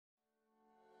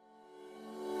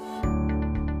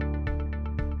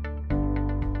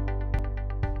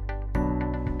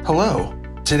Hello!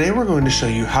 Today we're going to show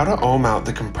you how to ohm out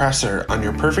the compressor on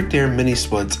your Perfect Aire Mini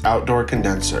Splits outdoor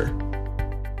condenser.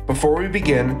 Before we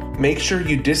begin, make sure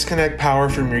you disconnect power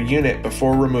from your unit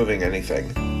before removing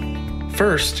anything.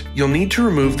 First, you'll need to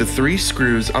remove the 3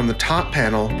 screws on the top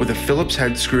panel with a Phillips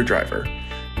head screwdriver.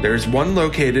 There is 1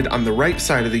 located on the right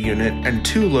side of the unit and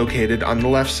 2 located on the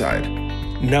left side.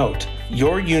 Note,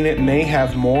 your unit may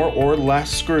have more or less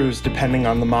screws depending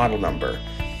on the model number.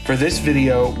 For this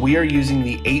video, we are using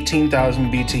the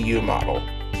 18,000 BTU model.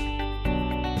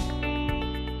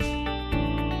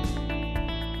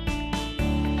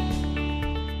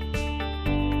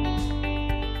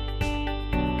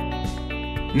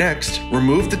 Next,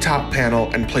 remove the top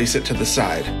panel and place it to the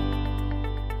side.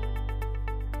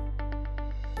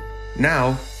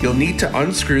 Now, you'll need to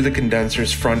unscrew the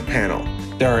condenser's front panel.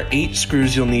 There are 8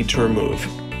 screws you'll need to remove.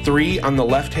 3 on the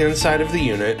left-hand side of the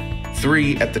unit,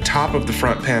 3 at the top of the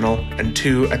front panel, and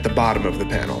 2 at the bottom of the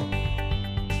panel.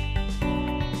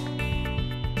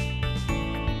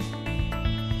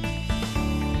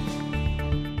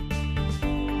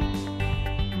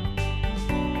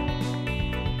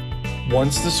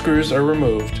 Once the screws are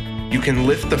removed, you can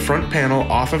lift the front panel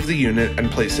off of the unit and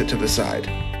place it to the side.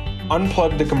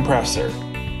 Unplug the compressor.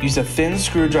 Use a thin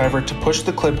screwdriver to push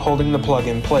the clip holding the plug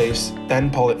in place,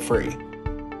 then pull it free.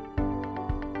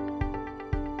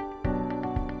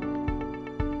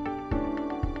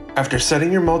 After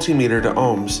setting your multimeter to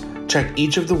ohms, check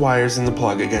each of the wires in the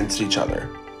plug against each other.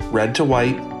 Red to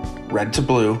white, red to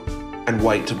blue, and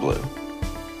white to blue.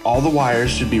 All the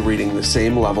wires should be reading the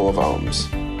same level of ohms.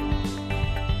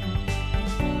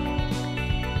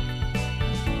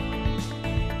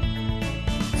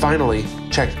 Finally,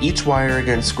 check each wire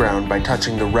against ground by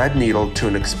touching the red needle to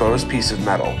an exposed piece of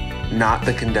metal, not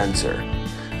the condenser.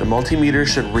 The multimeter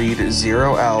should read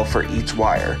 0L for each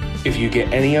wire. If you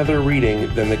get any other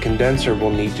reading, then the condenser will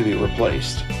need to be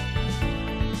replaced.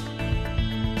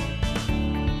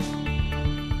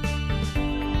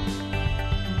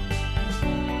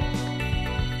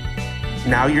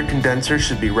 Now your condenser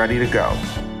should be ready to go.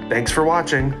 Thanks for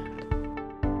watching.